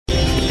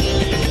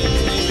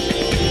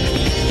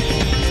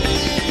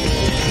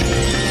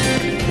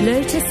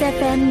Lotus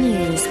FM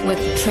News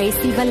with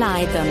Tracy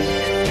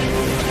Valaydham.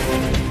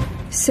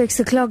 6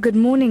 o'clock, good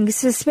morning.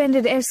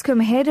 Suspended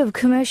Eskom head of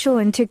commercial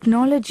and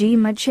technology,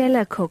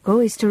 Machela Koko,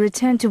 is to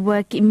return to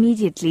work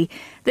immediately.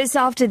 This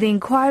after the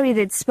inquiry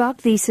that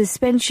sparked the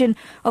suspension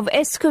of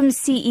Eskom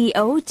CEO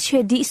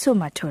Tshediso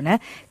Matona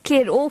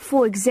cleared all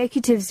 4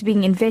 executives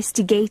being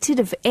investigated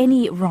of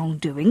any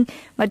wrongdoing.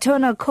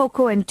 Matona,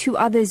 Koko and 2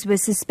 others were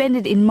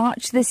suspended in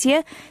March this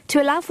year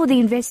to allow for the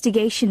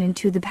investigation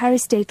into the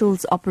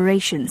parastatal's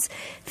operations.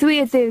 3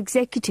 of the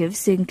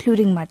executives,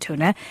 including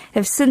Matona,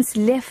 have since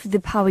left the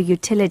power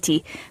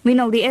utility.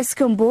 Meanwhile, the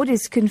Eskom board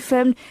has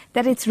confirmed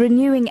that it's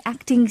renewing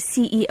acting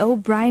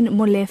CEO Brian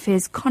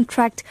Molefe's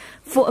contract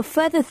for a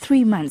further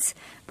 3 months.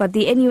 But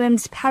the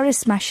NUM's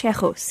Paris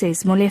Mashego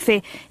says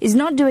Molefe is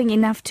not doing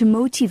enough to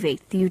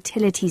motivate the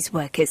utilities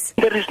workers.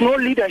 There is no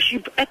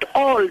leadership at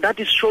all that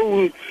is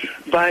shown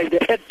by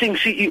the acting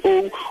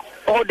CEO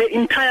or the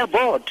entire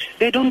board.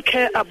 They don't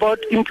care about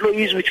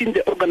employees within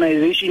the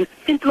organization.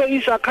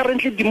 Employees are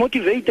currently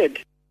demotivated.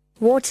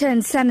 Water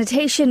and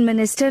Sanitation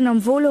Minister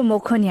Nomvolo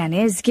Mokonyane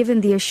has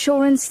given the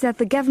assurance that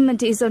the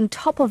government is on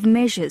top of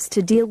measures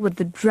to deal with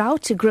the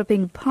drought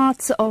gripping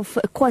parts of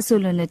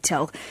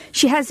KwaZulu-Natal.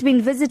 She has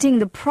been visiting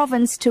the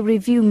province to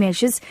review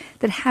measures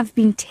that have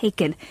been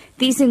taken.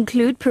 These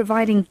include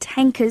providing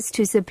tankers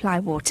to supply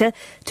water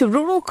to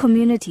rural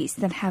communities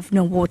that have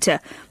no water.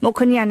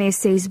 Mokonyane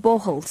says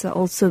boreholes are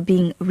also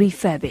being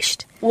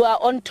refurbished. We are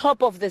on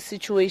top of the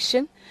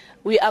situation.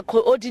 We are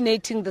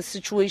coordinating the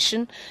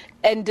situation,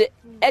 and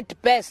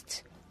at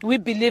best, we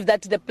believe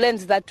that the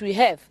plans that we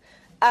have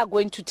are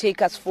going to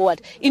take us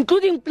forward,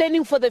 including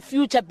planning for the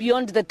future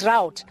beyond the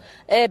drought,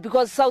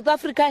 because South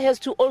Africa has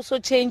to also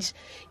change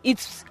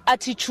its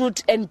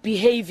attitude and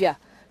behavior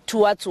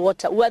towards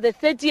water. We are the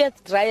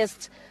 30th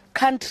driest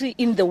country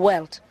in the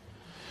world.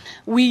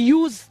 We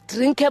use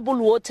drinkable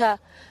water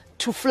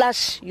to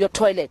flush your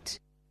toilet.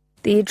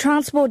 The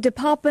Transport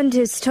Department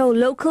has told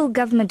local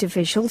government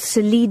officials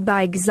to lead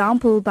by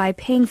example by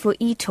paying for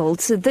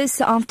e-tolls. This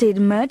after it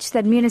emerged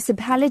that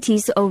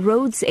municipalities owe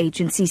roads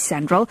agency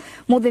Sanral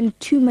more than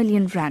 2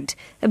 million rand.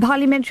 A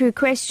parliamentary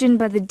question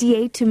by the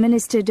DA to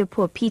Minister De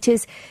Poor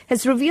Peters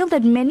has revealed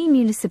that many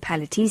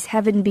municipalities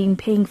haven't been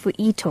paying for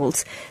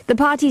e-tolls. The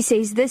party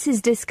says this is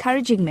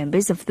discouraging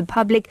members of the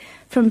public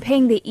from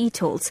paying their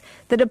e-tolls.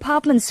 The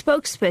department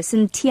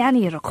spokesperson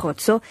Tiani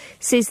Rakotso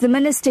says the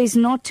minister is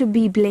not to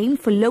be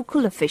blamed for local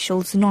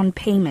officials'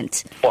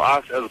 non-payment. For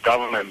us as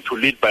government to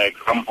lead by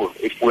example,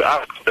 if we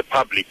ask the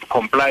public to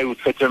comply with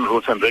certain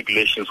rules and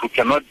regulations, we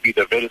cannot be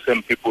the very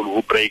same people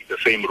who break the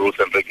same rules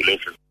and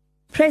regulations.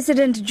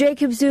 President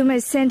Jacob Zuma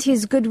has sent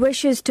his good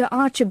wishes to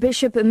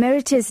Archbishop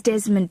Emeritus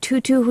Desmond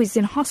Tutu, who is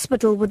in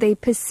hospital with a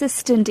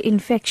persistent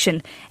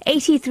infection.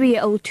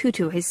 83-year-old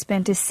Tutu has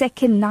spent a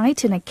second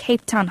night in a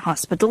Cape Town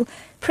hospital.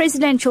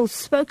 Presidential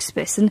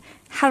spokesperson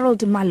Harold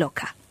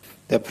Maloka.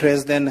 The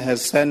President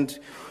has sent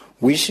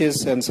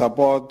wishes and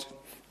support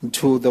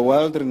to the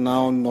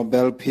world-renowned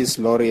Nobel Peace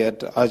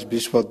Laureate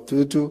Archbishop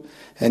Tutu,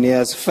 and he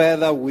has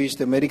further wished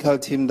the medical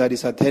team that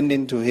is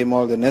attending to him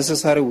all the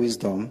necessary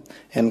wisdom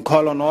and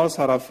call on all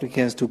South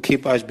Africans to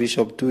keep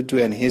Archbishop Tutu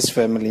and his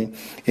family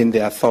in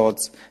their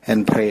thoughts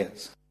and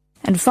prayers.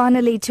 And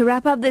finally, to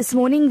wrap up this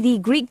morning, the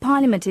Greek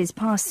Parliament has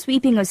passed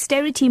sweeping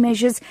austerity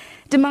measures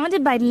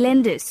demanded by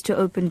lenders to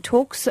open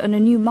talks on a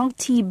new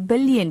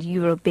multi-billion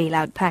euro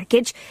bailout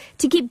package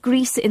to keep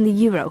Greece in the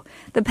euro.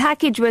 The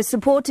package was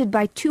supported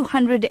by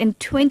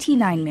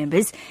 229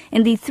 members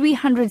in the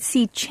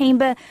 300-seat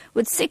chamber,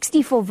 with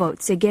 64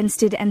 votes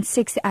against it and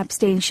 6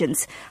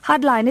 abstentions.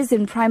 Hardliners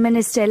in Prime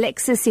Minister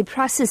Alexis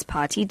Tsipras'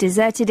 party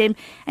deserted him,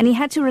 and he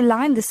had to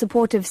rely on the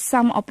support of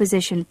some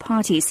opposition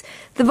parties.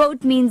 The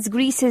vote means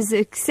Greece has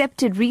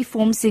accepted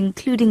reforms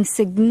including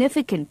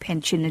significant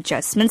pension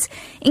adjustments,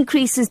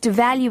 increases to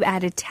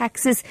value-added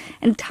taxes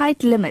and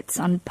tight limits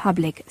on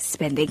public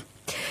spending.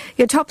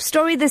 Your top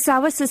story this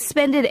hour: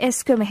 suspended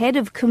Eskom head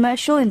of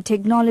commercial and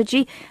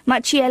technology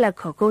Machela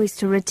Koko is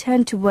to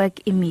return to work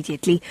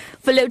immediately.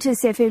 For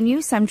Lotus FM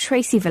News, I'm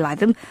Tracy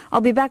Valaydham.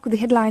 I'll be back with the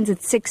headlines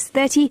at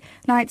 6:30.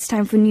 Now it's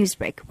time for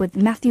Newsbreak with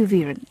Matthew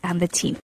Viren and the team.